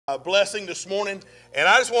blessing this morning. And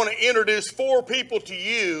I just want to introduce 4 people to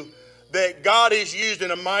you that God has used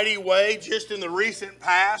in a mighty way just in the recent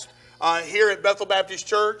past here at Bethel Baptist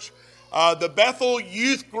Church. The Bethel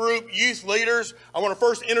Youth Group, youth leaders. I want to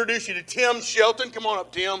first introduce you to Tim Shelton. Come on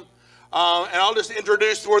up, Tim. And I'll just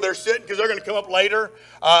introduce where they're sitting because they're going to come up later.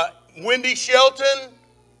 Wendy Shelton,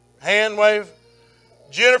 hand wave.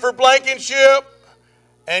 Jennifer Blankenship,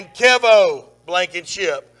 and Kevo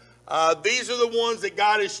Blankenship. These are the ones that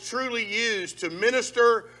God has truly used to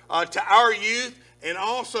minister to our youth and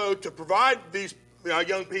also to provide these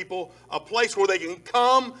young people a place where they can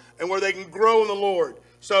come and where they can grow in the Lord.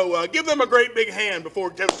 So give them a great big hand before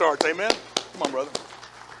Tim starts. Amen. Come on, brother.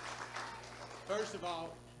 First of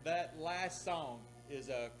all, that last song is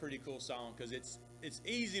a pretty cool song because it's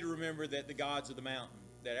easy to remember that the gods of the mountain,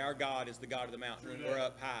 that our God is the God of the mountain and we're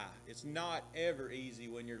up high. It's not ever easy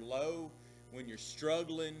when you're low, when you're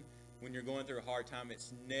struggling, when you're going through a hard time.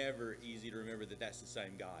 It's never easy to remember that that's the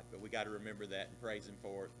same God. But we got to remember that and praise Him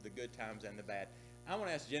for the good times and the bad. I want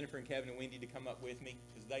to ask Jennifer and Kevin and Wendy to come up with me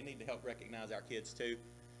because they need to help recognize our kids too.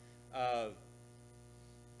 I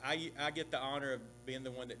get the honor of being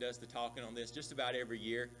the one that does the talking on this just about every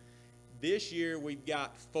year. This year we've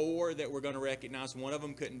got 4 that we're going to recognize. One of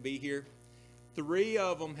them couldn't be here. 3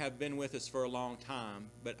 of them have been with us for a long time,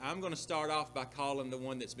 but I'm going to start off by calling the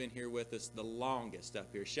one that's been here with us the longest up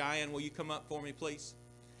here. Cheyenne, will you come up for me, please?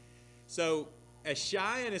 So as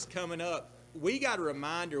Cheyenne is coming up, we got a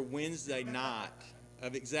reminder Wednesday night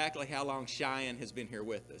of exactly how long Cheyenne has been here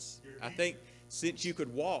with us. I think since you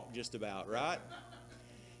could walk just about, right?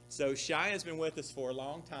 So Cheyenne's been with us for a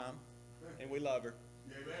long time, and we love her.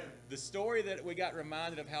 Amen. The story that we got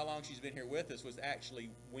reminded of how long she's been here with us was actually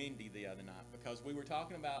Wendy the other night, because we were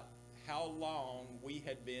talking about how long we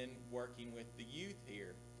had been working with the youth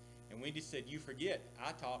here. And Wendy said, "You forget,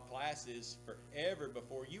 I taught classes forever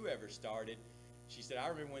before you ever started." She said, "I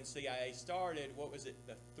remember when CIA started, what was it,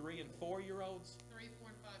 the 3 and 4-year-olds? 3, 4,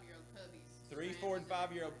 and 5-year-old cubbies. 3, 4, and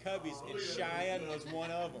 5-year-old cubbies, and Cheyenne was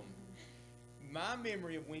one of them. My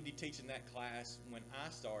memory of Wendy teaching that class when I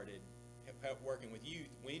started working with youth,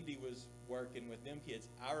 Wendy was working with them kids.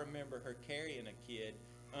 I remember her carrying a kid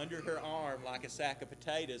under her arm like a sack of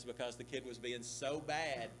potatoes because the kid was being so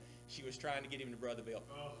bad she was trying to get him to Brother Bill.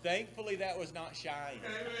 Thankfully, that was not Cheyenne.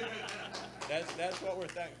 That's what we're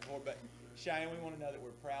thankful for. But Cheyenne, we want to know that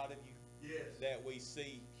we're proud of you, yes, that we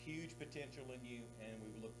see huge potential in you, and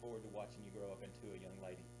we look forward to watching you grow up into a young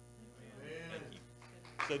lady. Amen. Thank you.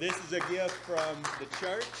 So this is a gift from the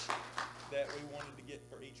church that we wanted to get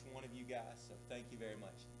for each one of you guys. So thank you very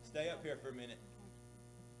much. Stay up here for a minute.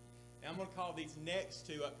 Now I'm going to call these next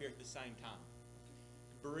 2 up here at the same time.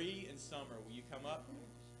 Bree and Summer, will you come up?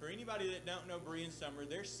 For anybody that don't know Bree and Summer,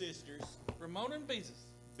 they're sisters. Ramona and Beezus.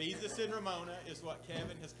 Beezus and Ramona is what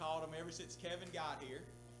Kevin has called them ever since Kevin got here.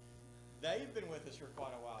 They've been with us for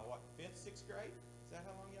quite a while. What, 5th, 6th grade? Is that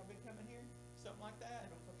how long y'all been coming here? Something like that?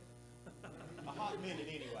 A hot minute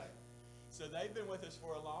anyway. So they've been with us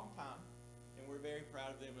for a long time, and we're very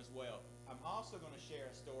proud of them as well. I'm also going to share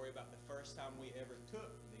a story about the first time we ever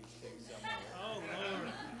took these 2 somewhere. Oh,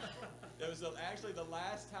 Lord. It was actually the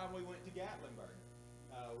last time we went to Gatlinburg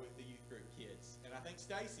with the youth group kids. And I think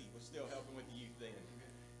Stacy was still helping with the youth then.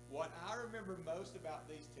 What I remember most about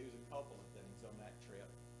these 2 is a couple of things on that trip.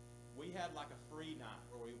 We had like a free night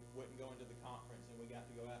where we wouldn't go into the conference, and we got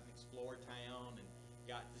to go out and explore town and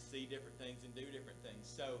got to see different things and do different things.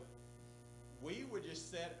 So we would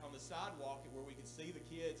just sit on the sidewalk where we could see the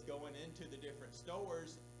kids going into the different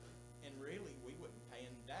stores, and really we wasn't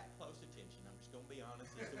paying that close attention. I'm just going to be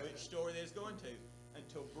honest as to which store they was going to,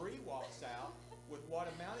 until Bree walks out with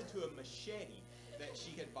what amounted to a machete that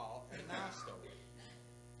she had bought at a knife store.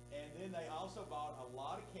 And then they also bought a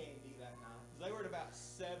lot of candy that night, because they were at about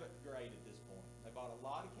 7th grade at this point. They bought a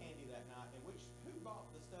lot of candy that night, and who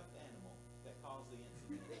bought the stuffed animal that caused the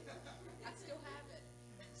incident? I still have it.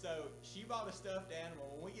 So she bought a stuffed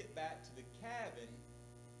animal. When we get back to the cabin,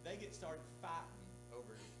 they get started fighting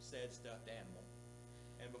over said stuffed animal.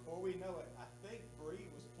 And before we know it, I think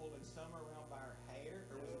Bree was pulling Summer around by her hair,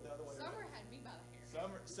 or was it the other way around? Summer had me by the hair.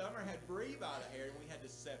 Summer had Bree by the hair, and we had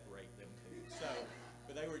to separate them 2. So,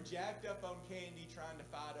 but they were jacked up on candy, trying to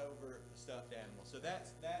fight over the stuffed animal. So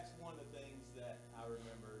that's one of the things that I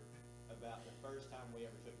remember about the first time we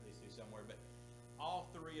ever took these 2 somewhere. But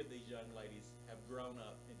all 3 of these young ladies have grown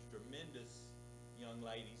up into tremendous young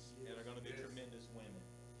ladies, and are going to be tremendous women.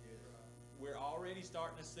 We're already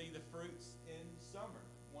starting to see the fruits in summer.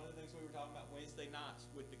 One of the things we were talking about Wednesday nights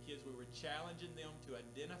with the kids, we were challenging them to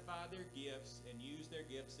identify their gifts and use their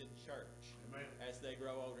gifts in church. Amen. As they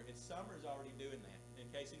grow older. And Summer's already doing that. In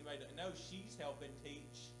case anybody doesn't know, she's helping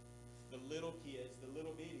teach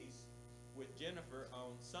transfer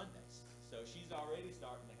on Sundays. So she's already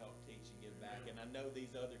starting to help teach and give back, and I know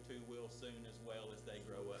these other two will soon as well as they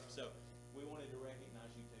grow up. So we wanted to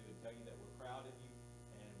recognize you two and tell you that we're proud of you,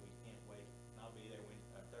 and we can't wait. And I'll be there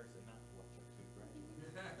Thursday night to watch our two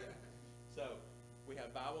graduate. So we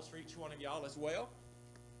have Bibles for each one of y'all as well.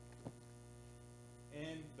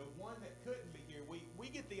 And the one that couldn't be here, we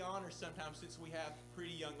get the honor sometimes, since we have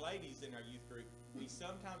pretty young ladies in our youth group, we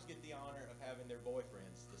sometimes get the honor of having their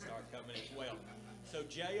boyfriends to start coming as well. So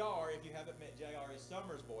JR, if you haven't met JR, is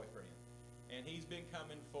Summer's boyfriend. And he's been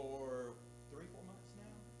coming for 3-4 months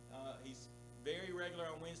now. He's very regular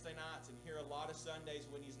on Wednesday nights and here a lot of Sundays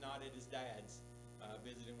when he's not at his dad's,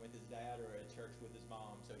 visiting with his dad or at church with his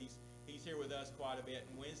mom. So he's here with us quite a bit.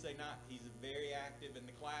 And Wednesday night, he's very active in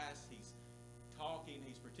the class. He's talking,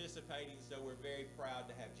 he's participating, so we're very proud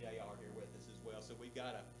to have JR here with us as well. So we've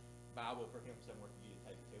got a Bible for him somewhere for you to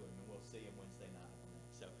take to him, and we'll see him Wednesday night on that.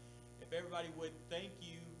 So if everybody would, thank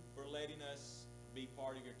you for letting us be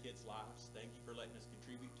part of your kids' lives. Thank you for letting us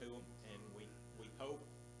contribute to them, and we hope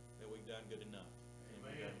that we've done good enough and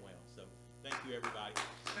we've done well. So thank you, everybody.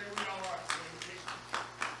 Stay with y'all right.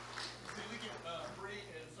 See, we get Bree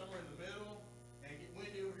and Summer in the middle, and get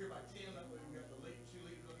Wendy over here by Tim. That way we got the two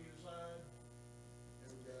leaders on either side.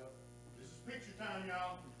 There we go. This is picture time,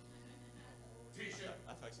 y'all. Tisha.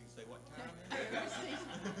 I thought you could say what time.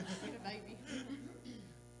 Get a baby.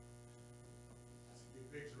 That's a good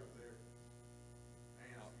picture up there.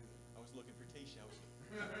 Man, that's good. I was looking for Tisha.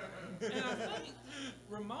 And I think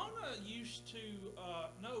Ramona used to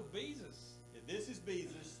know Beezus. This is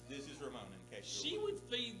Beezus. This is Ramona. In case She would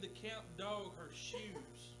feed the camp dog her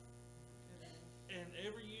shoes. And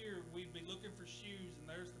every year we'd be looking for shoes, and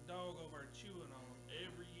there's the dog over there chewing on them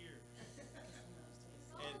every year.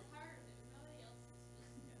 And,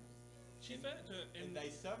 She fed it to it. and they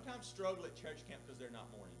sometimes struggle at church camp because they're not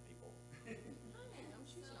morning people.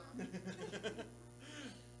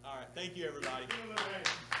 All right. Thank you, everybody.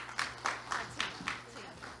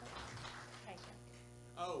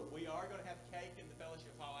 Oh, we are going to have cake in the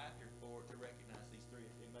fellowship hall after to recognize these three.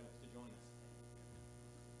 If anybody wants to join us.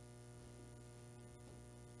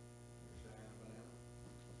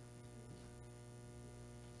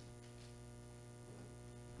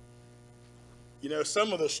 You know,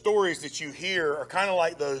 some of the stories that you hear are kind of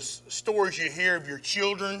like those stories you hear of your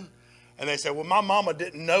children, and they say, well, my mama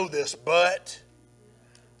didn't know this, but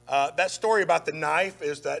that story about the knife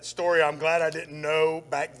is that story I'm glad I didn't know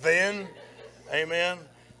back then. Amen.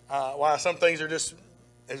 Why some things are just,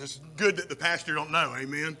 it's just good that the pastor don't know.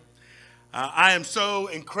 Amen. I am so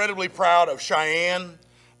incredibly proud of Cheyenne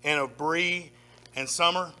and of Bree and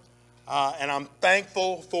Summer, and I'm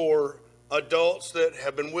thankful for adults that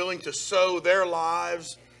have been willing to sow their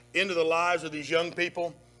lives into the lives of these young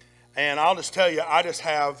people. And I'll just tell you, I just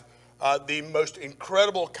have the most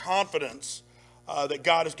incredible confidence that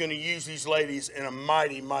God is going to use these ladies in a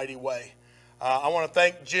mighty, mighty way. I want to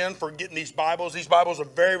thank Jen for getting these Bibles. These Bibles are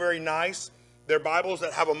very, very nice. They're Bibles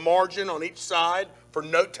that have a margin on each side for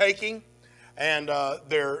note-taking. And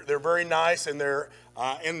they're very nice, and they're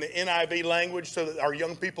in the NIV language so that our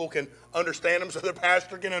young people can understand them, so the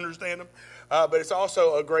pastor can understand them. But it's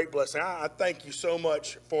also a great blessing. I thank you so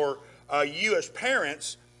much for you as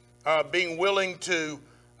parents being willing to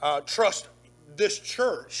trust this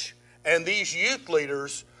church and these youth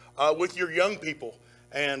leaders with your young people.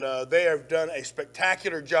 And they have done a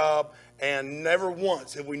spectacular job, and never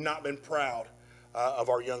once have we not been proud of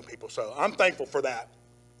our young people. So I'm thankful for that.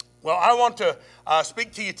 Well, I want to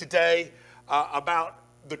speak to you today about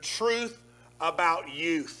the truth about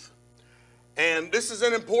youth. And this is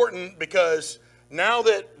important because now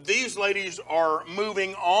that these ladies are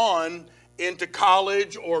moving on into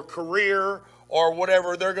college or career or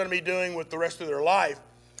whatever they're going to be doing with the rest of their life,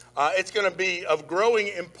 it's going to be of growing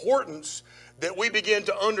importance that we begin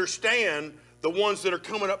to understand the ones that are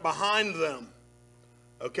coming up behind them.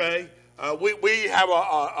 Okay? We have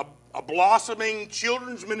a blossoming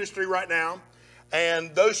children's ministry right now,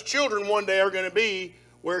 and those children one day are going to be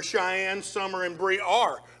where Cheyenne, Summer, and Bree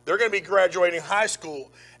are. They're going to be graduating high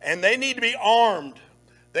school, and they need to be armed.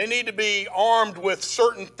 They need to be armed with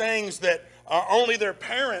certain things that only their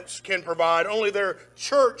parents can provide, only their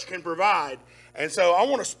church can provide. And so I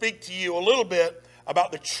want to speak to you a little bit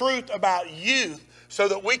about the truth about youth so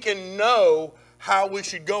that we can know how we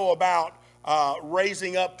should go about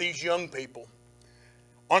raising up these young people.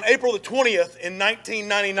 On April the 20th in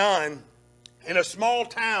 1999, in a small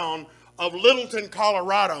town of Littleton,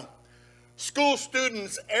 Colorado, school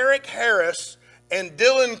students Eric Harris and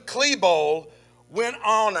Dylan Klebold went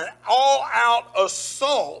on an all-out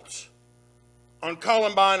assault on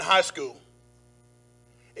Columbine High School.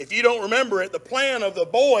 if you don't remember it, the plan of the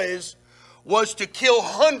boys was to kill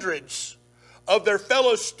hundreds of their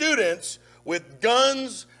fellow students with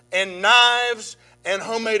guns and knives and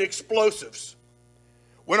homemade explosives.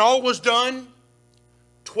 When all was done,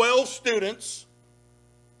 12 students,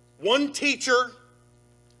 one teacher,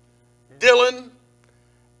 Dylan,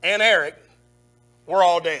 and Eric were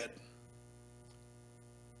all dead.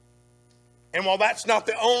 And while that's not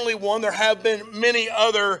the only one, there have been many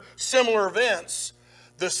other similar events.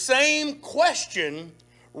 The same question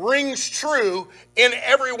rings true in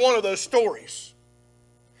every one of those stories.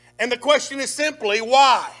 And the question is simply,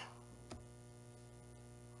 why?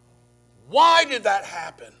 Why did that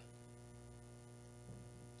happen?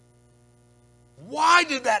 Why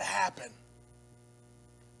did that happen?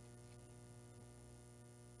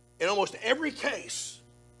 In almost every case,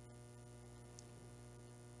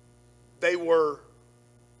 they were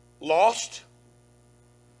lost,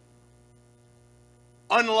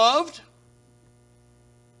 unloved,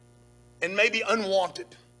 and maybe unwanted.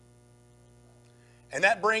 And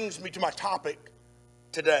that brings me to my topic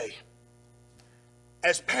today.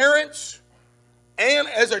 As parents and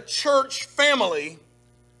as a church family,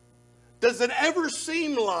 does it ever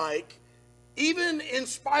seem like, even in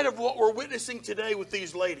spite of what we're witnessing today with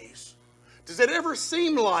these ladies, does it ever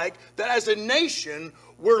seem like that as a nation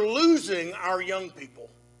we're losing our young people?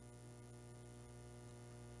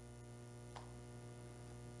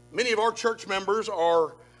 Many of our church members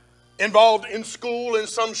are involved in school in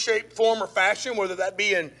some shape, form, or fashion, whether that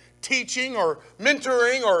be in teaching or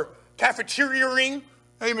mentoring or cafeteriaing.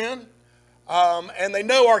 Amen. And they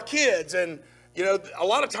know our kids, and you know, a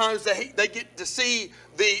lot of times they get to see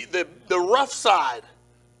the rough side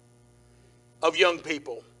of young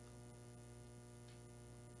people.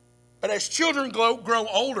 But as children grow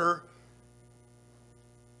older,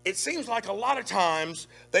 it seems like a lot of times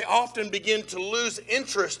they often begin to lose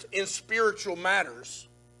interest in spiritual matters.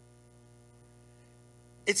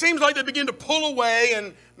 It seems like they begin to pull away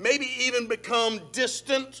and maybe even become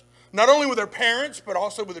distant, not only with their parents, but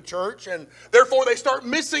also with the church. And therefore they start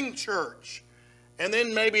missing church. And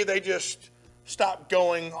then maybe they just stop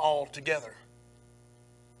going altogether.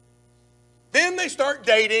 Then they start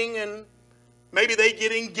dating, and maybe they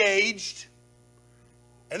get engaged.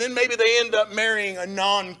 And then maybe they end up marrying a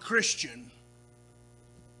non-Christian.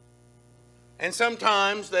 And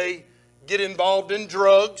sometimes they get involved in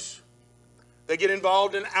drugs. They get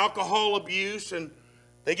involved in alcohol abuse, and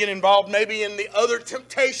they get involved maybe in the other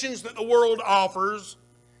temptations that the world offers.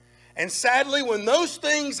 And sadly, when those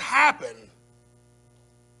things happen,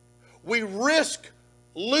 we risk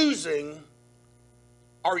losing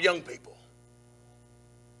our young people.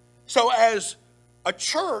 So as a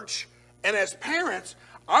church and as parents,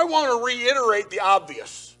 I want to reiterate the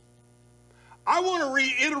obvious. I want to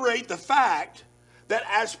reiterate the fact that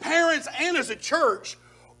as parents and as a church,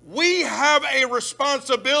 we have a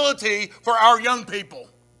responsibility for our young people.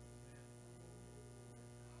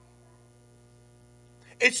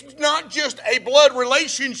 It's not just a blood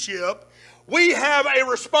relationship. We have a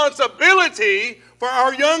responsibility for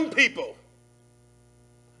our young people.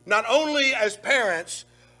 Not only as parents,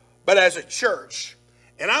 but as a church.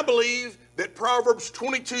 And I believe that Proverbs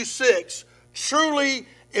 22:6 truly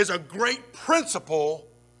is a great principle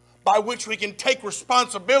by which we can take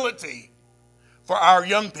responsibility for our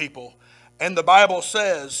young people. And the Bible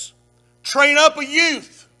says, train up a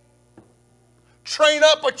youth, train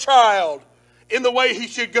up a child in the way he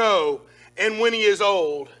should go, and when he is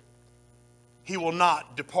old, he will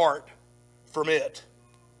not depart from it.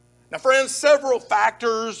 Now, friends, several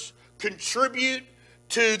factors contribute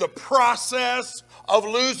to the process of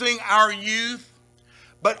losing our youth,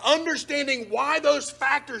 but understanding why those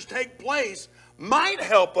factors take place might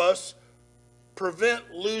help us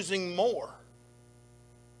prevent losing more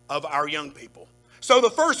of our young people. So the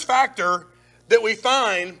first factor that we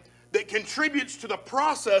find that contributes to the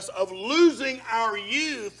process of losing our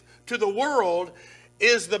youth to the world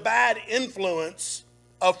is the bad influence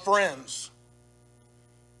of friends.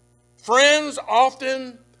 Friends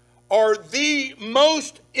often are the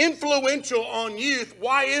most influential on youth.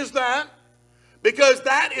 Why is that? Because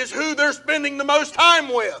that is who they're spending the most time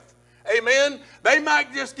with. Amen? They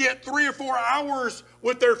might just get 3 or 4 hours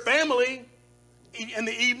with their family in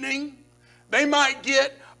the evening. They might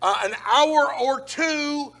get an hour or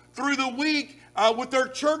 2 through the week with their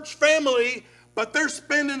church family, but they're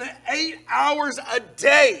spending 8 hours a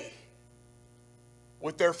day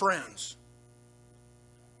with their friends.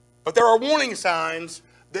 But there are warning signs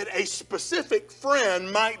that a specific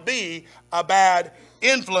friend might be a bad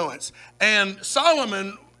influence. And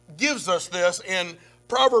Solomon gives us this in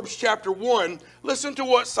Proverbs chapter 1. Listen to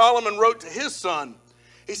what Solomon wrote to his son.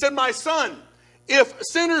 He said, my son, if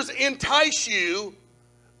sinners entice you,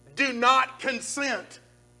 do not consent.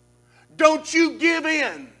 Don't you give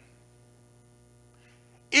in.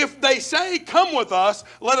 If they say, come with us,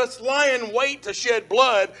 let us lie in wait to shed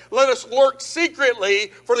blood. Let us lurk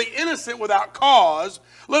secretly for the innocent without cause.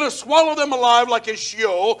 Let us swallow them alive like in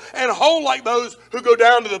Sheol and whole like those who go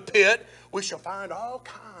down to the pit. We shall find all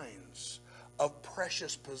kinds of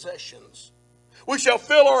precious possessions. We shall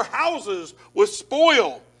fill our houses with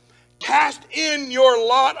spoil. Cast in your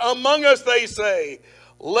lot among us, they say.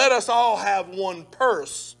 Let us all have one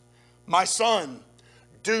purse. My son,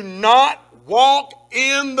 do not walk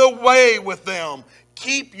in the way with them.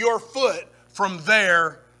 Keep your foot from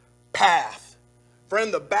their path.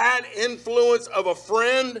 Friend, the bad influence of a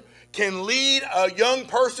friend can lead a young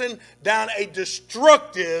person down a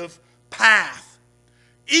destructive path.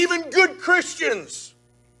 Even good Christians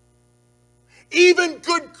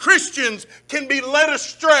can be led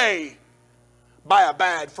astray by a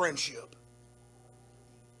bad friendship.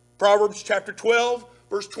 Proverbs chapter 12,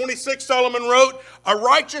 verse 26, Solomon wrote, a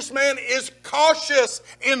righteous man is cautious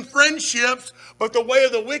in friendships, but the way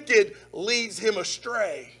of the wicked leads him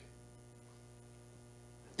astray.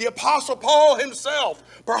 The Apostle Paul himself,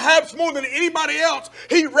 perhaps more than anybody else,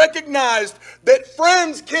 he recognized that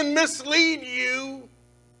friends can mislead you.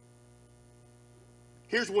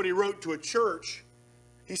 Here's what he wrote to a church.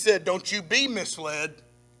 He said, don't you be misled.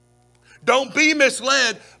 Don't be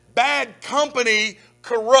misled. Bad company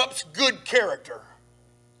corrupts good character.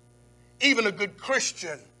 Even a good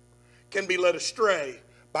Christian can be led astray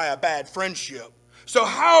by a bad friendship. So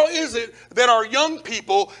how is it that our young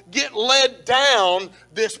people get led down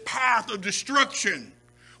this path of destruction?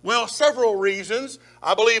 Well, several reasons.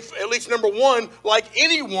 I believe at least number one, like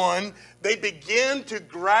anyone, they begin to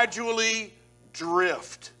gradually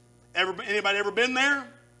drift. Anybody ever been there?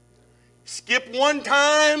 Skip one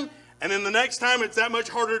time, and then the next time it's that much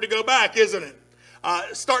harder to go back, isn't it?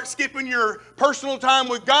 Start skipping your personal time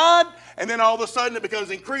with God, and then all of a sudden it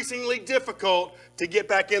becomes increasingly difficult to get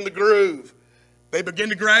back in the groove. They begin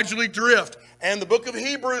to gradually drift. And the book of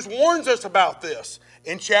Hebrews warns us about this.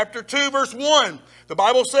 In chapter 2, verse 1, the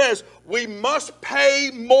Bible says, we must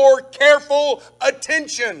pay more careful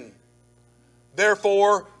attention,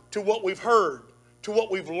 therefore, to what we've heard, to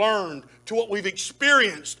what we've learned, to what we've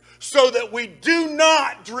experienced, so that we do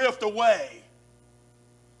not drift away.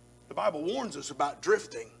 The Bible warns us about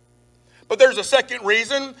drifting. But there's a second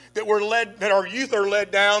reason that our youth are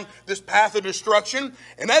led down this path of destruction,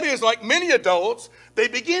 and that is, like many adults, they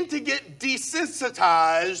begin to get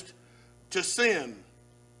desensitized to sin.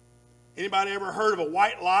 Anybody ever heard of a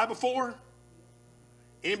white lie before?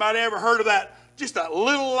 Anybody ever heard of that, just that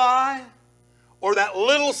little lie or that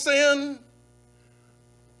little sin?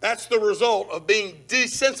 That's the result of being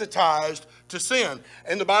desensitized to sin.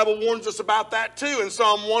 And the Bible warns us about that too. In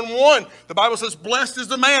Psalm 1:1, the Bible says, blessed is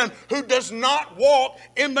the man who does not walk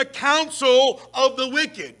in the counsel of the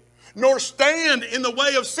wicked, nor stand in the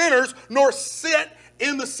way of sinners, nor sit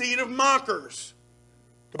in the seat of mockers.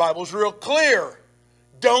 The Bible's real clear.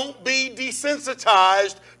 Don't be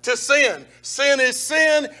desensitized to sin. Sin is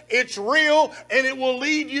sin, it's real, and it will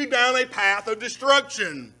lead you down a path of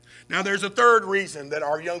destruction. Now there's a third reason that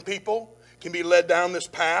our young people can be led down this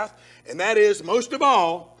path, and that is, most of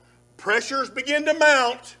all, pressures begin to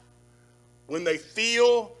mount when they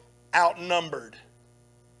feel outnumbered.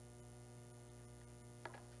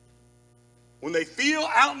 When they feel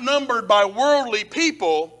outnumbered by worldly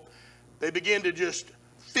people, they begin to just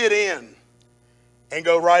fit in and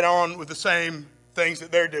go right on with the same things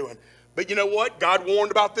that they're doing. But you know what? God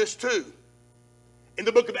warned about this too. In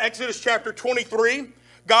the book of Exodus chapter 23,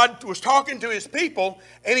 God was talking to his people,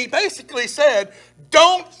 and he basically said,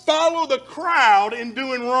 don't follow the crowd in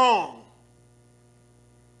doing wrong.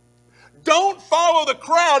 Don't follow the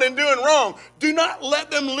crowd in doing wrong. Do not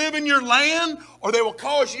let them live in your land, or they will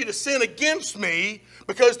cause you to sin against me,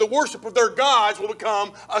 because the worship of their gods will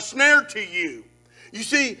become a snare to you. You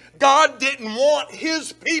see, God didn't want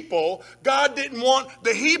his people, God didn't want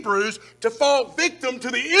the Hebrews to fall victim to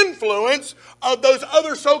the influence of those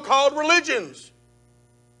other so-called religions.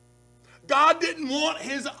 God didn't want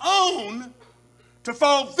his own to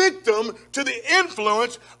fall victim to the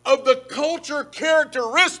influence of the culture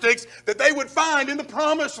characteristics that they would find in the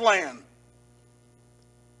promised land.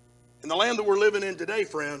 In the land that we're living in today,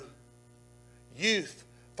 friend, youth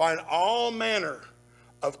find all manner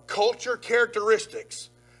of culture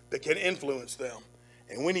characteristics that can influence them.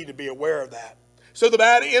 And we need to be aware of that. So the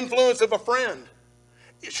bad influence of a friend,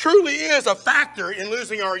 it truly is a factor in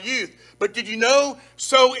losing our youth. But did you know,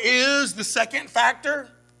 so is the second factor,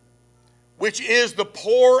 which is the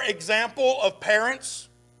poor example of parents.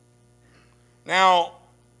 Now,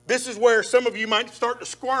 this is where some of you might start to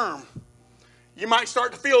squirm. You might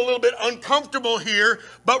start to feel a little bit uncomfortable here,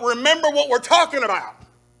 but remember what we're talking about.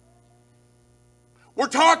 We're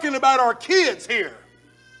talking about our kids here.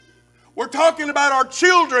 We're talking about our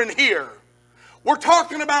children here. We're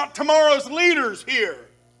talking about tomorrow's leaders here.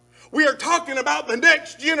 We are talking about the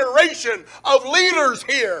next generation of leaders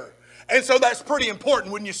here. And so that's pretty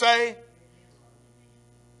important, wouldn't you say?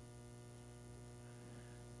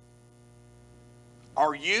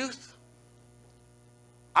 Our youth,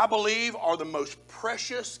 I believe, are the most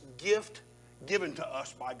precious gift given to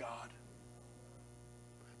us by God.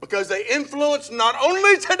 Because they influence not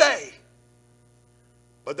only today,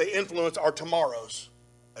 but they influence our tomorrows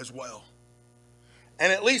as well.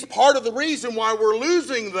 And at least part of the reason why we're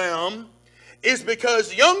losing them is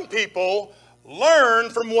because young people learn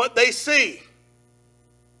from what they see.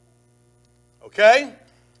 Okay?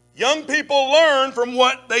 Young people learn from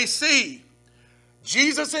what they see.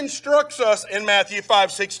 Jesus instructs us in Matthew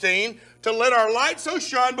 5:16 to let our light so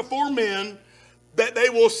shine before men that they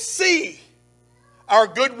will see our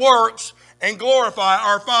good works and glorify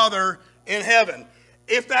our Father in heaven.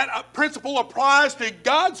 If that principle applies to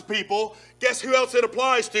God's people, guess who else it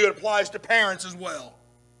applies to? It applies to parents as well.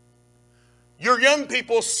 Your young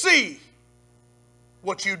people see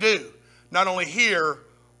what you do, not only hear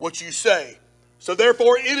what you say. So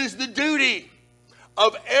therefore, it is the duty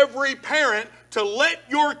of every parent to let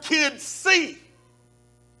your kids see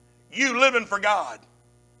you living for God.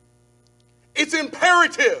 It's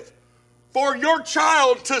imperative for your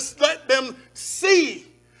child to let them see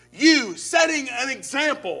you setting an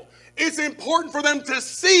example. It's important for them to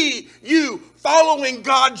see you following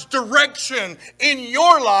God's direction in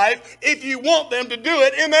your life if you want them to do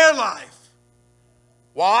it in their life.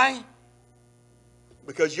 Why?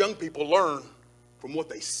 Because young people learn from what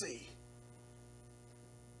they see.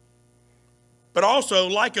 But also,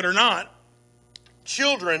 like it or not,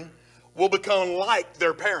 children will become like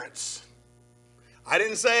their parents. I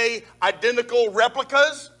didn't say identical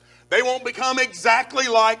replicas. They won't become exactly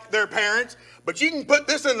like their parents, but you can put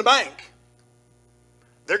this in the bank.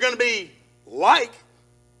 They're going to be like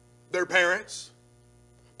their parents.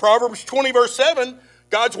 Proverbs 20 verse 7,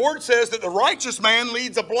 God's word says that the righteous man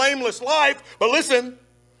leads a blameless life, but listen,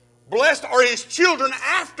 blessed are his children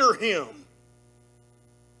after him.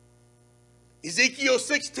 Ezekiel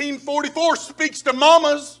 16:44 speaks to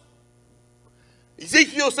mamas.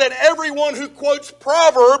 Ezekiel said, everyone who quotes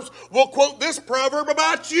Proverbs will quote this proverb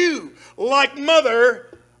about you. Like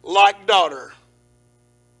mother, like daughter.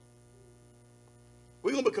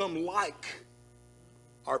 We're going to become like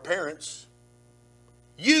our parents.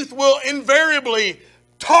 Youth will invariably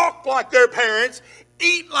talk like their parents,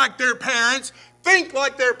 eat like their parents, think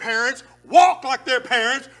like their parents, walk like their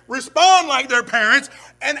parents, respond like their parents,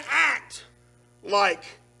 and act like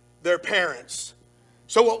their parents.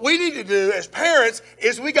 So what we need to do as parents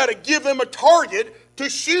is we got to give them a target to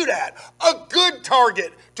shoot at, a good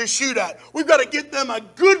target to shoot at. We've got to get them a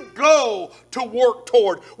good goal to work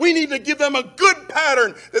toward. We need to give them a good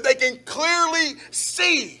pattern that they can clearly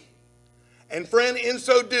see. And friend, in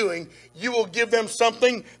so doing, you will give them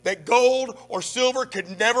something that gold or silver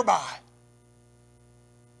could never buy.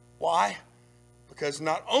 Why? Because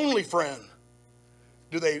not only, friend,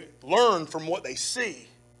 do they learn from what they see,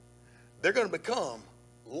 they're going to become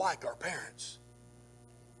like our parents.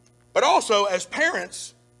 But also, as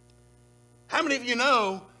parents, how many of you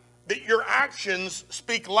know that your actions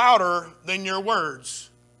speak louder than your words?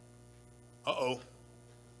 Uh-oh.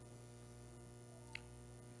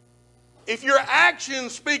 If your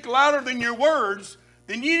actions speak louder than your words,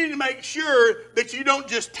 then you need to make sure that you don't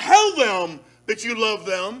just tell them that you love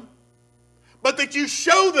them, but that you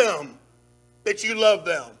show them that you love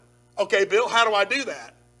them. Okay, Bill, how do I do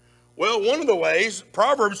that? Well, one of the ways,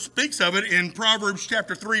 Proverbs speaks of it in Proverbs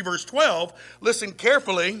chapter 3, verse 12. Listen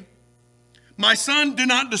carefully. My son, do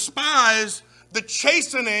not despise the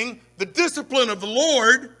chastening, the discipline of the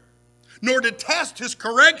Lord, nor detest his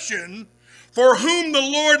correction. For whom the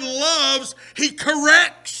Lord loves, he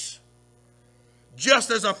corrects, just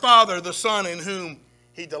as a father the son in whom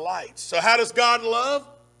he delights. So how does God love?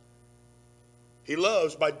 He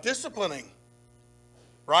loves by disciplining,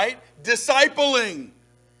 right? Discipling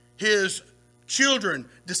his children,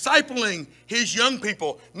 discipling his young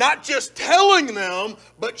people, not just telling them,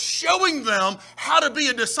 but showing them how to be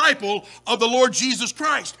a disciple of the Lord Jesus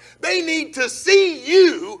Christ. They need to see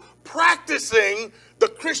you practicing the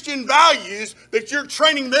Christian values that you're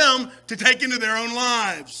training them to take into their own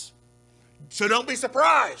lives. So don't be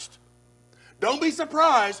surprised. Don't be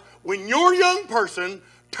surprised when your young person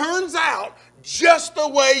turns out just the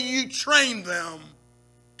way you trained them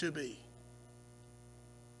to be.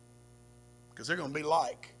 because they're going to be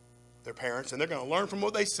like their parents, and they're going to learn from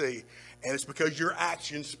what they see. And it's because your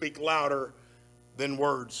actions speak louder than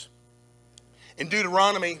words. In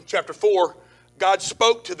Deuteronomy chapter 4, God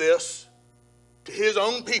spoke to this, to his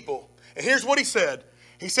own people. And here's what he said.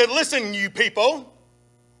 He said, listen, you people.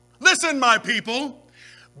 Listen, my people.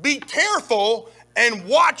 Be careful and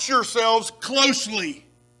watch yourselves closely.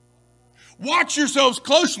 Watch yourselves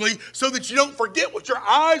closely so that you don't forget what your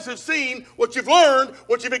eyes have seen, what you've learned,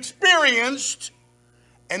 what you've experienced,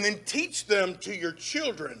 and then teach them to your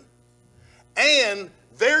children and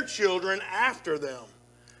their children after them.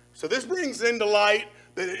 So this brings into light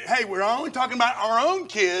that, hey, we're not only talking about our own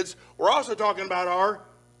kids, we're also talking about our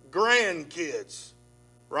grandkids,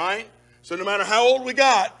 right? So no matter how old we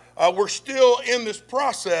got, we're still in this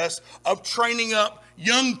process of training up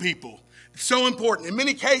young people. It's so important. In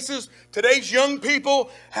many cases, today's young people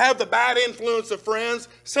have the bad influence of friends.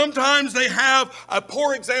 Sometimes they have a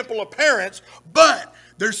poor example of parents, but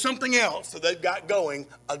there's something else that they've got going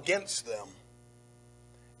against them.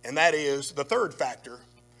 And that is the third factor,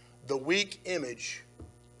 the weak image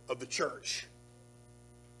of the church.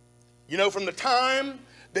 You know, from the time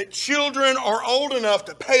that children are old enough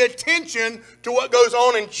to pay attention to what goes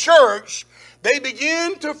on in church, they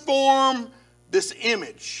begin to form this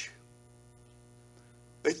image.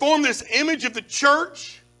 They form this image of the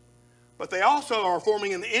church, but they also are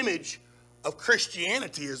forming an image of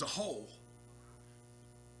Christianity as a whole.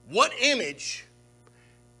 What image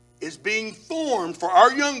is being formed for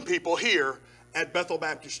our young people here at Bethel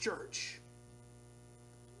Baptist Church?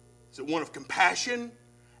 Is it one of compassion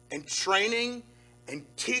and training and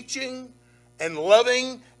teaching and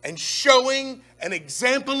loving and showing and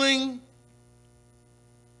exempling?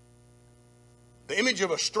 The image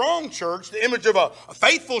of a strong church, the image of a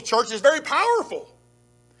faithful church is very powerful.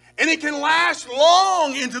 And it can last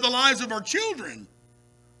long into the lives of our children.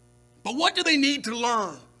 But what do they need to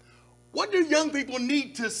learn? What do young people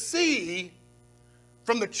need to see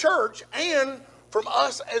from the church and from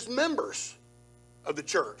us as members of the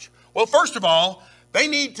church? Well, first of all, they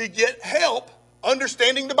need to get help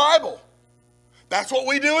understanding the Bible. That's what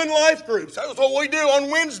we do in life groups. That's what we do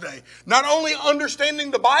on Wednesday. Not only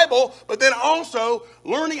understanding the Bible, but then also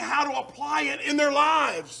learning how to apply it in their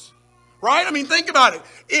lives. Right? I mean, think about it.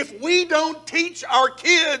 If we don't teach our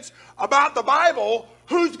kids about the Bible,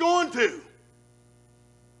 who's going to?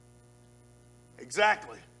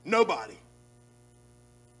 Exactly. Nobody.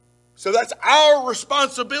 So that's our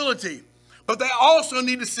responsibility. But they also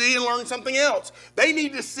need to see and learn something else. They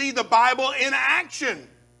need to see the Bible in action.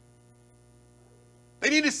 They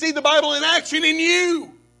need to see the Bible in action in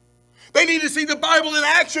you. They need to see the Bible in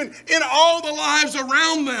action in all the lives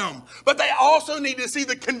around them. But they also need to see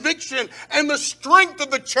the conviction and the strength of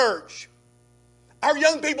the church. Our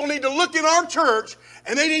young people need to look in our church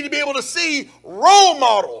and they need to be able to see role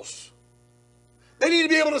models. They need to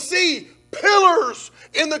be able to see pillars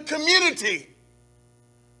in the community.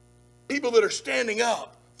 People that are standing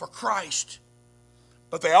up for Christ.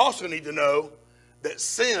 But they also need to know that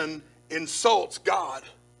sin insults God.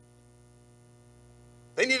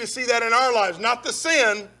 They need to see that in our lives, not the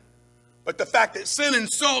sin, but the fact that sin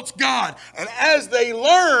insults God. And as they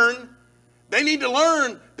learn, they need to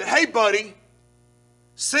learn that, hey, buddy,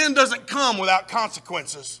 sin doesn't come without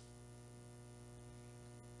consequences.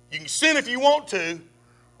 You can sin if you want to,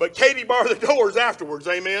 but Katie bar the doors afterwards,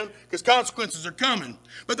 amen? Because consequences are coming.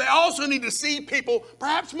 But they also need to see people,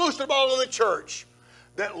 perhaps most of all in the church,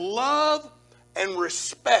 that love and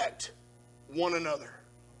respect one another.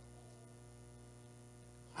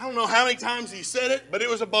 I don't know how many times he said it, but it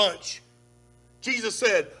was a bunch. Jesus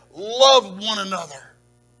said, love one another.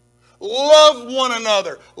 Love one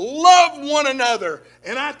another. Love one another.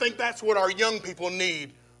 And I think that's what our young people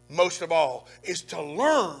need most of all, is to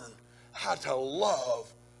learn how to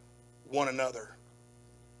love one another.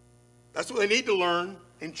 That's what they need to learn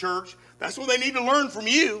in church. That's what they need to learn from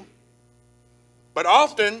you. But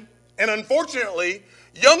often, and unfortunately,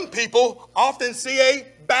 young people often see a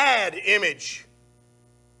bad image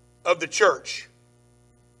of the church.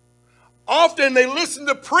 Often they listen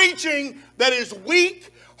to preaching that is weak,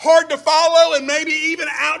 hard to follow, and maybe even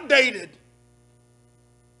outdated.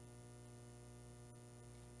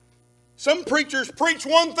 Some preachers preach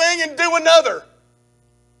one thing and do another.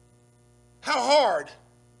 How hard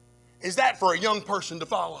is that for a young person to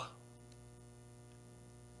follow?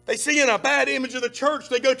 They see in a bad image of the church,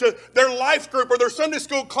 they go to their life group or their Sunday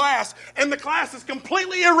school class, and the class is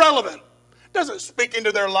completely irrelevant. Doesn't speak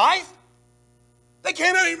into their life. They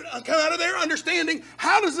cannot even come out of there understanding,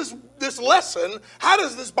 how does this lesson, how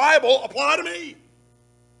does this Bible apply to me?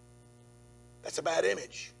 That's a bad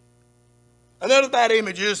image. Another bad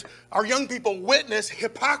image is our young people witness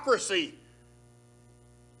hypocrisy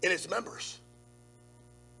in its members.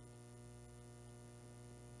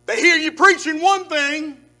 They hear you preaching one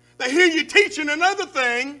thing, they hear you teaching another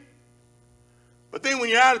thing, but then when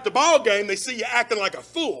you're out at the ball game, they see you acting like a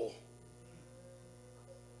fool.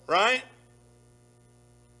 Right?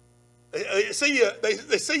 They see you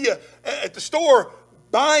at the store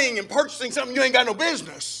buying and purchasing something you ain't got no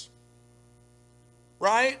business.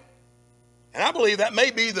 Right? And I believe that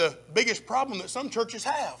may be the biggest problem that some churches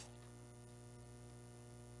have.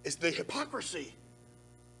 It's the hypocrisy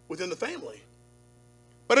within the family.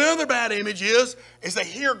 But another bad image is they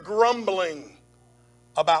hear grumbling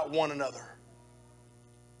about one another.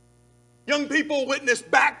 Young people witness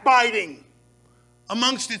backbiting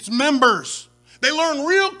amongst its members. They learn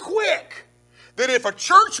real quick that if a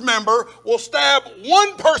church member will stab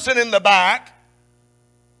one person in the back,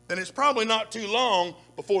 then it's probably not too long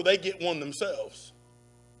before they get one themselves.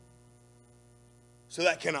 So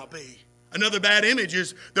that cannot be. Another bad image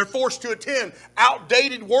is they're forced to attend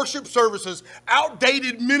outdated worship services,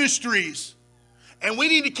 outdated ministries. And we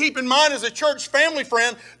need to keep in mind as a church family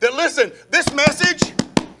friend that, listen, this message,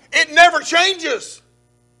 it never changes.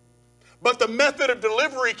 But the method of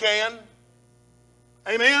delivery can.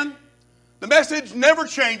 Amen? The message never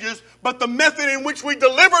changes, but the method in which we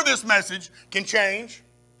deliver this message can change.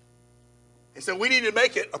 And so we need to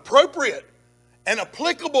make it appropriate and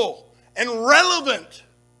applicable and relevant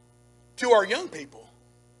to our young people.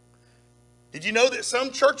 Did you know that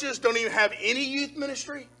some churches don't even have any youth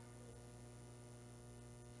ministry?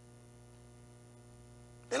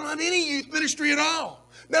 They don't have any youth ministry at all.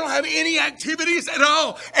 They don't have any activities at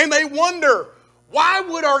all. And they wonder, why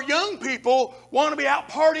would our young people want to be out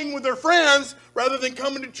partying with their friends rather than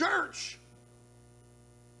coming to church?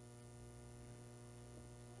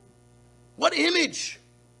 What image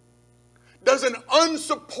does an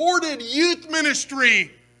unsupported youth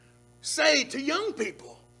ministry say to young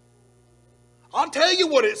people? I'll tell you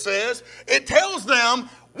what it says. It tells them,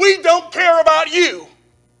 we don't care about you.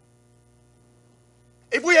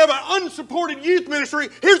 If we have an unsupported youth ministry,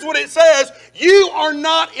 here's what it says: you are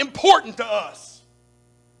not important to us.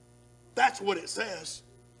 That's what it says.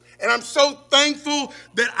 And I'm so thankful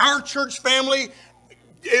that our church family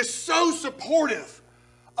is so supportive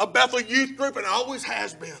of Bethel Youth Group, and always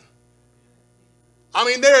has been. I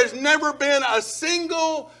mean, there has never been a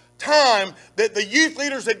single time that the youth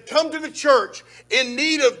leaders had come to the church in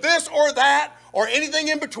need of this or that or anything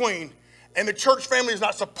in between, and the church family has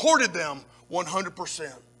not supported them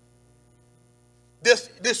 100%.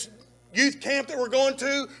 This youth camp that we're going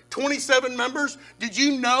to, 27 members, did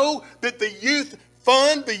you know that the youth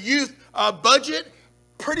fund, the youth budget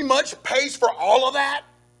pretty much pays for all of that?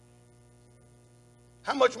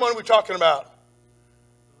 How much money are we talking about?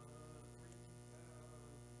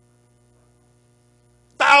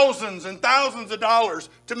 Thousands and thousands of dollars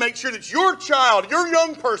to make sure that your child, your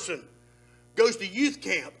young person, goes to youth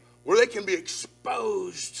camp where they can be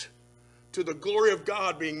exposed to the glory of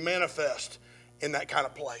God being manifest in that kind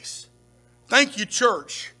of place. Thank you,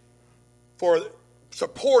 church, for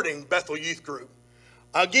supporting Bethel Youth Group.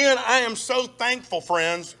 Again, I am so thankful,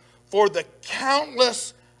 friends, for the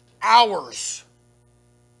countless hours.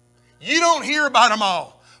 You don't hear about them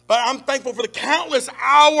all, but I'm thankful for the countless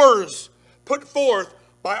hours put forth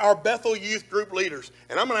by our Bethel Youth Group leaders.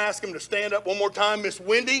 And I'm going to ask them to stand up one more time. Miss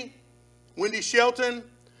Wendy Shelton,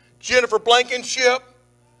 Jennifer Blankenship,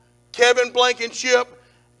 Kevin Blankenship,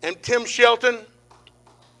 and Tim Shelton.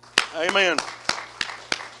 Amen.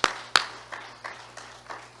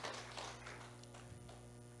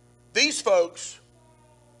 These folks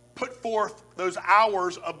put forth those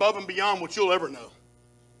hours above and beyond what you'll ever know.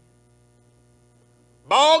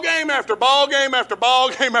 Ball game after ball game after ball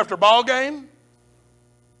game after ball game.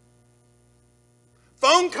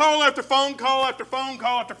 Phone call after phone call after phone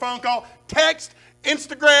call after phone call. Text,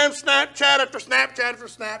 Instagram, Snapchat after Snapchat after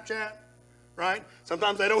Snapchat. Right?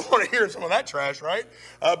 Sometimes they don't want to hear some of that trash, right?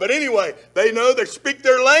 But anyway, they know they speak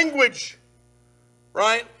their language.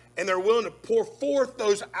 Right? And they're willing to pour forth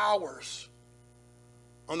those hours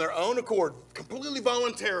on their own accord, completely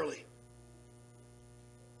voluntarily.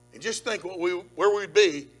 And just think where we'd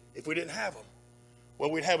be if we didn't have them.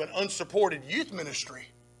 Well, we'd have an unsupported youth ministry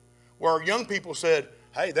where our young people said,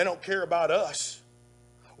 hey, they don't care about us.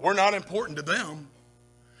 We're not important to them.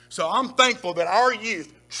 So I'm thankful that our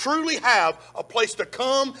youth truly have a place to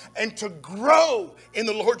come and to grow in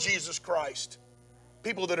the Lord Jesus Christ.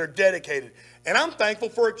 People that are dedicated. And I'm thankful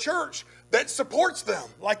for a church that supports them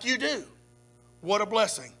like you do. What a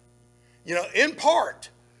blessing. You know, in part,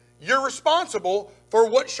 you're responsible for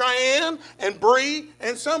what Cheyenne and Bree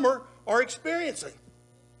and Summer are experiencing.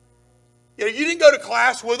 You know, you didn't go to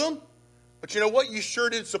class with them, but you know what? You sure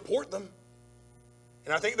did support them.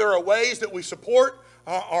 And I think there are ways that we support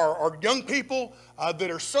our young people that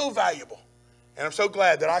are so valuable. And I'm so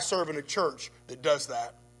glad that I serve in a church that does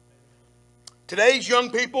that. Today's young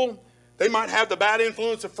people, they might have the bad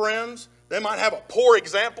influence of friends. They might have a poor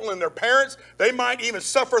example in their parents. They might even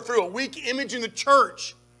suffer through a weak image in the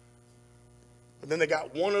church. But then they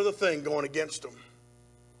got one other thing going against them.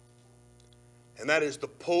 And that is the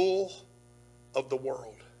pull of the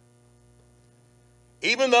world.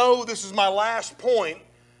 Even though this is my last point,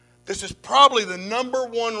 this is probably the number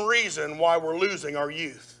one reason why we're losing our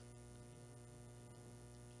youth.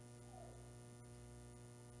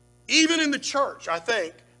 Even in the church, I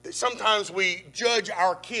think that sometimes we judge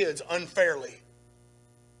our kids unfairly.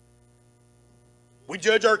 We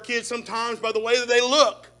judge our kids sometimes by the way that they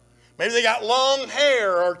look. Maybe they got long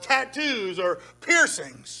hair or tattoos or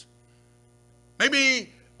piercings.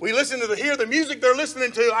 Maybe we listen to hear the music they're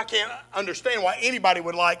listening to. I can't understand why anybody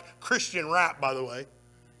would like Christian rap, by the way.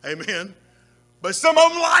 Amen. But some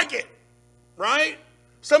of them like it, right?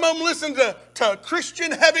 Some of them listen to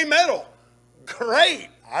Christian heavy metal. Great.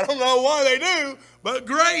 I don't know why they do, but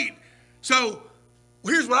great. So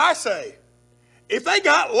here's what I say. If they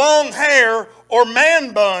got long hair or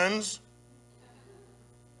man buns,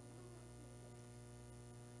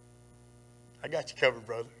 I got you covered,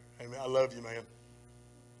 brother. Amen. I love you, man.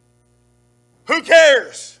 Who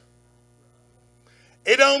cares?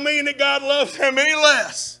 It don't mean that God loves them any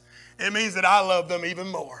less. It means that I love them even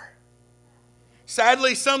more.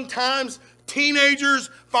 Sadly, sometimes teenagers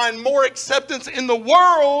find more acceptance in the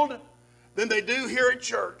world than they do here at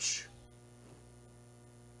church.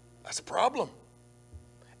 That's a problem.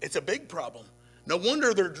 It's a big problem. No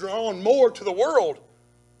wonder they're drawn more to the world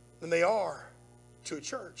than they are to a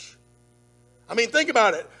church. I mean, think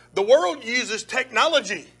about it. The world uses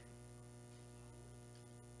technology.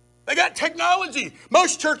 They got technology.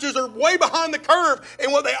 Most churches are way behind the curve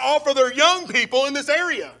in what they offer their young people in this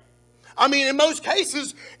area. I mean, in most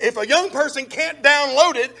cases, if a young person can't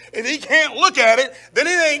download it, if he can't look at it, then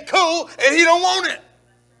it ain't cool and he don't want it.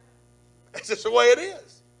 That's just the way it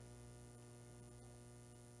is.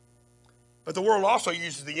 But the world also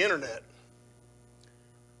uses the internet.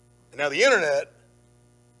 And now the internet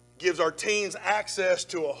gives our teens access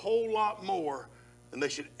to a whole lot more than they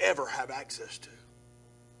should ever have access to.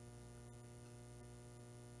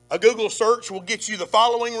 A Google search will get you the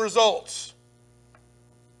following results.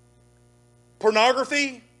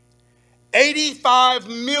 Pornography,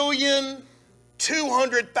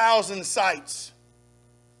 85,200,000 sites.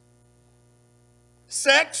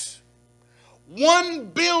 Sex,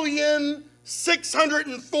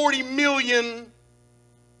 1,640,000,000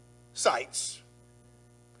 sites.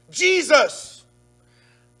 Jesus,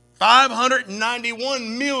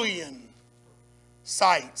 591 million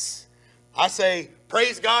sites. I say,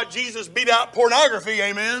 praise God, Jesus beat out pornography,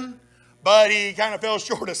 amen, but he kind of fell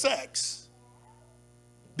short of sex.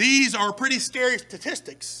 These are pretty scary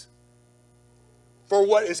statistics for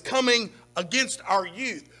what is coming against our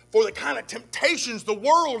youth, for the kind of temptations the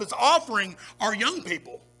world is offering our young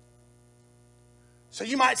people. So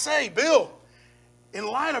you might say, Bill, in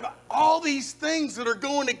light of all these things that are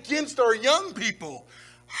going against our young people,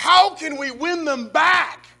 how can we win them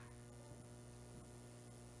back?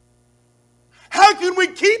 How can we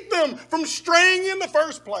keep them from straying in the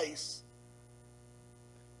first place?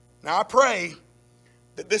 Now I pray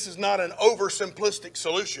that this is not an oversimplistic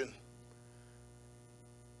solution,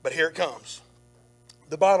 but here it comes.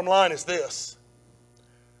 The bottom line is this: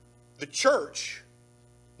 the church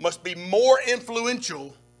must be more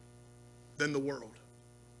influential than the world.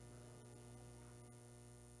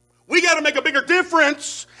 We got to make a bigger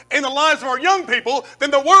difference in the lives of our young people than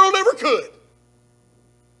the world ever could.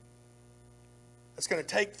 It's going to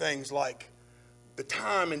take things like the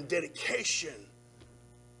time and dedication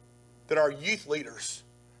that our youth leaders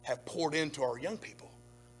have poured into our young people.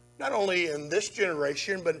 Not only in this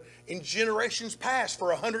generation, but in generations past for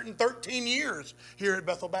 113 years here at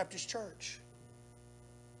Bethel Baptist Church.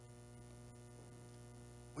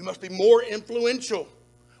 We must be more influential.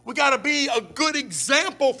 We got to be a good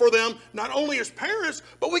example for them, not only as parents,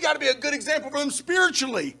 but we got to be a good example for them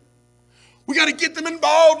spiritually. We got to get them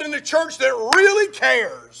involved in a church that really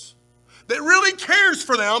cares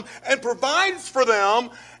for them and provides for them,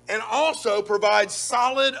 and also provides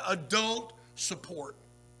solid adult support.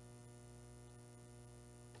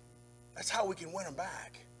 That's how we can win them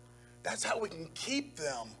back. That's how we can keep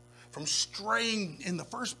them from straying in the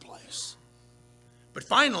first place. But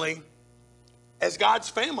finally, as God's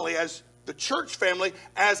family, as the church family,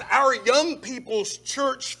 as our young people's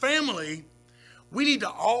church family, we need to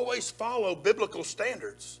always follow biblical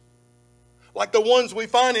standards. Like the ones we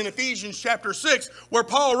find in Ephesians chapter 6, where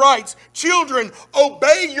Paul writes, "Children,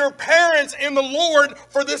 obey your parents in the Lord,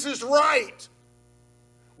 for this is right."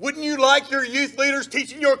 Wouldn't you like your youth leaders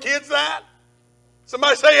teaching your kids that?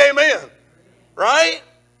 Somebody say amen. Right?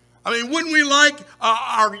 I mean, wouldn't we like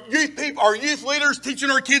our youth leaders teaching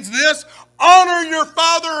our kids this? Honor your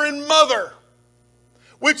father and mother,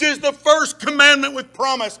 which is the first commandment with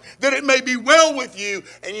promise, that it may be well with you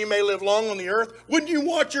and you may live long on the earth. Wouldn't you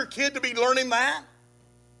want your kid to be learning that?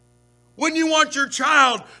 Wouldn't you want your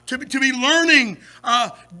child to be learning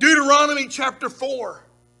Deuteronomy chapter 4,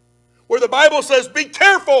 where the Bible says, "Be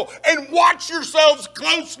careful and watch yourselves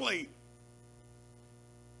closely."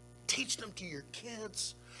 Teach them to your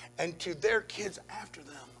kids and to their kids after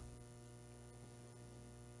them.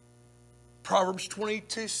 Proverbs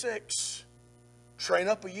 22:6. Train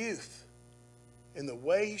up a youth in the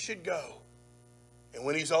way he should go, and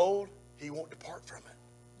when he's old, he won't depart from it.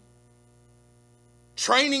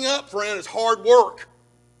 Training up, friend, is hard work.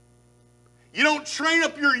 You don't train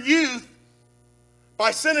up your youth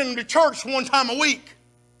by sending them to church one time a week.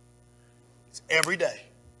 It's every day.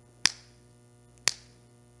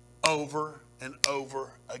 Over and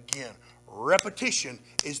over again. Repetition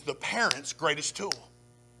is the parent's greatest tool.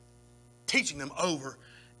 Teaching them over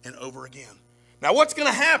and over again. Now, what's going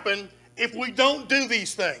to happen if we don't do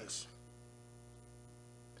these things?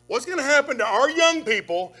 What's going to happen to our young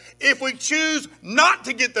people if we choose not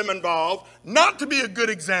to get them involved, not to be a good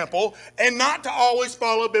example, and not to always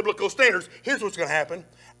follow biblical standards? Here's what's going to happen.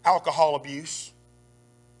 Alcohol abuse.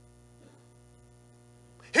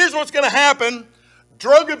 Here's what's going to happen.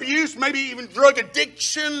 Drug abuse, maybe even drug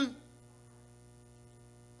addiction.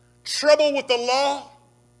 Trouble with the law.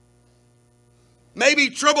 Maybe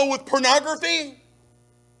trouble with pornography.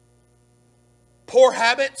 Poor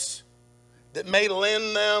habits that may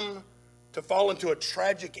lend them to fall into a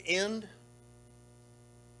tragic end.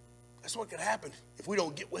 That's what could happen if we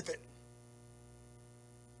don't get with it.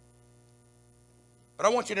 But I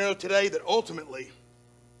want you to know today that ultimately,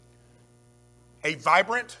 a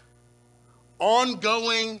vibrant,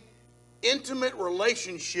 ongoing, intimate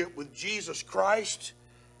relationship with Jesus Christ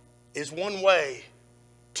is one way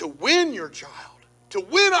to win your child, to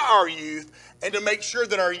win our youth, and to make sure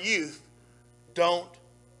that our youth don't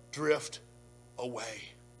drift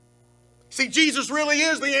away. See, Jesus really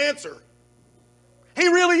is the answer. He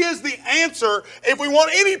really is the answer if we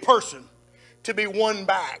want any person to be won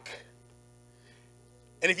back.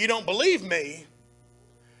 And if you don't believe me,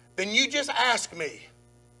 then you just ask me.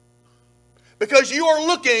 Because you are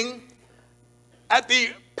looking at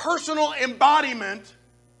the personal embodiment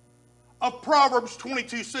of Proverbs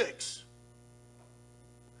 22:6.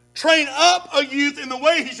 Train up a youth in the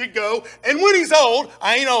way he should go, and when he's old,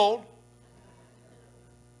 I ain't old.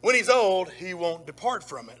 When he's old, he won't depart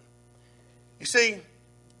from it. You see,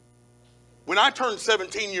 when I turned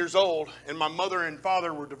 17 years old and my mother and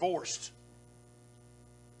father were divorced,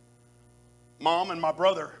 Mom and my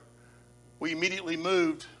brother, we immediately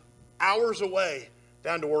moved hours away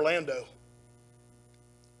down to Orlando.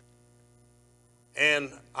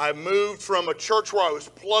 And I moved from a church where I was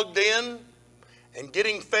plugged in and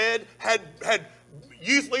getting fed, had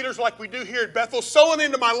youth leaders like we do here at Bethel sowing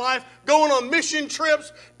into my life, going on mission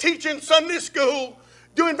trips, teaching Sunday school,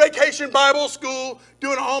 doing vacation Bible school,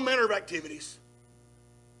 doing all manner of activities.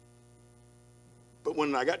 But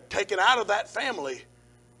when I got taken out of that family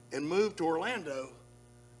and moved to Orlando,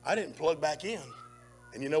 I didn't plug back in.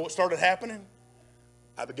 And you know what started happening?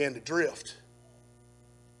 I began to drift.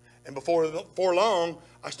 And before long,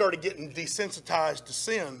 I started getting desensitized to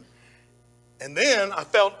sin. And then I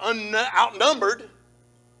felt outnumbered,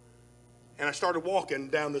 and I started walking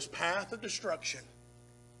down this path of destruction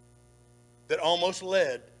that almost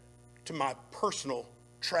led to my personal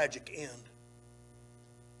tragic end.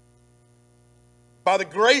 By the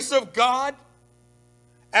grace of God,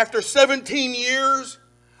 after 17 years,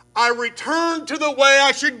 I returned to the way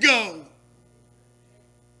I should go.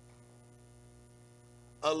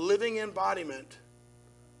 A living embodiment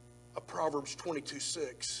of Proverbs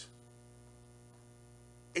 22:6.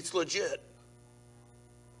 It's legit.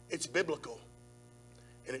 It's biblical.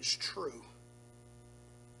 And it's true.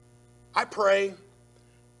 I pray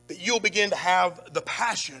that you'll begin to have the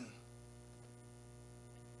passion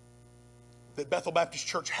that Bethel Baptist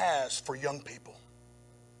Church has for young people.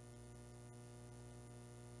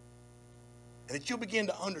 And that you'll begin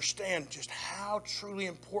to understand just how truly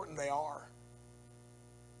important they are.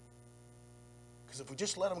 Because if we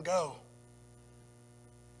just let them go,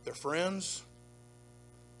 their friends,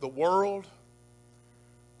 the world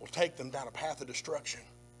will take them down a path of destruction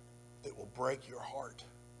that will break your heart.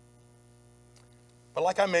 But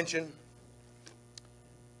like I mentioned,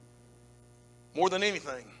 more than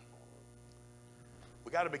anything,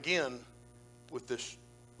 we got to begin with this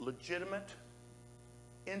legitimate,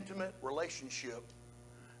 intimate relationship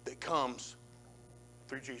that comes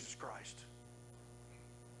through Jesus Christ.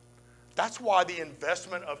 That's why the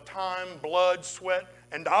investment of time, blood, sweat,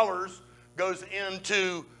 and dollars goes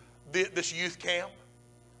into this youth camp,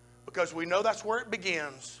 because we know that's where it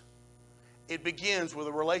begins. It begins with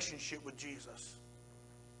a relationship with Jesus.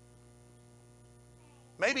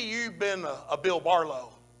 Maybe you've been a Bill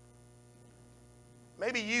Barlow.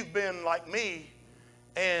 Maybe you've been like me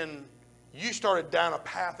and you started down a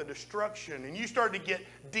path of destruction and you started to get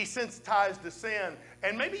desensitized to sin,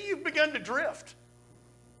 and maybe you've begun to drift.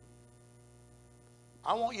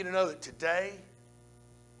 I want you to know that today,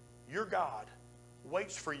 your God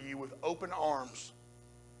waits for you with open arms.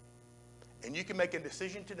 And you can make a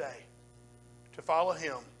decision today to follow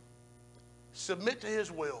Him, submit to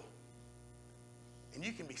His will, and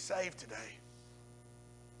you can be saved today.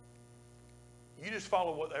 You just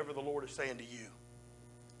follow whatever the Lord is saying to you.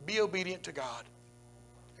 Be obedient to God.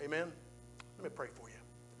 Amen. Let me pray for you.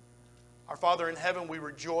 Our Father in heaven, we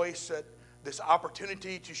rejoice at this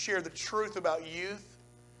opportunity to share the truth about youth.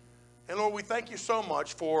 And Lord, we thank you so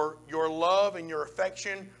much for your love and your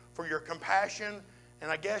affection, for your compassion,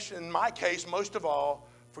 and I guess in my case, most of all,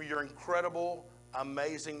 for your incredible,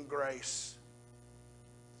 amazing grace.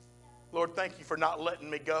 Lord, thank you for not letting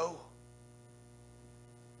me go.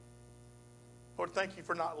 Lord, thank you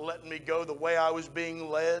for not letting me go the way I was being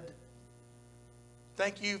led.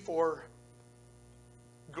 Thank you for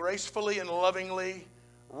gracefully and lovingly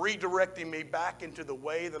redirecting me back into the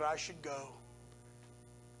way that I should go.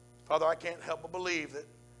 Father, I can't help but believe that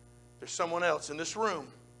there's someone else in this room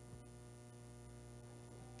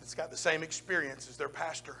that's got the same experience as their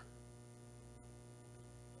pastor.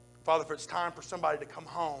 Father, if it's time for somebody to come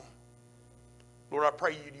home, Lord, I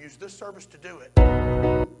pray you'd use this service to do it.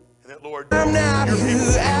 And that, Lord, I'm not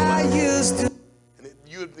who I used to. And that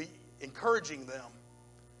you would be encouraging them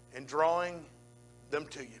and drawing them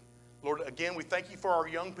to you. Lord, again, we thank you for our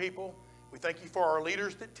young people. We thank you for our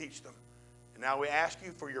leaders that teach them. And now we ask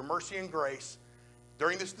you for your mercy and grace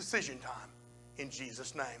during this decision time. In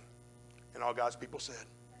Jesus' name. And all God's people said.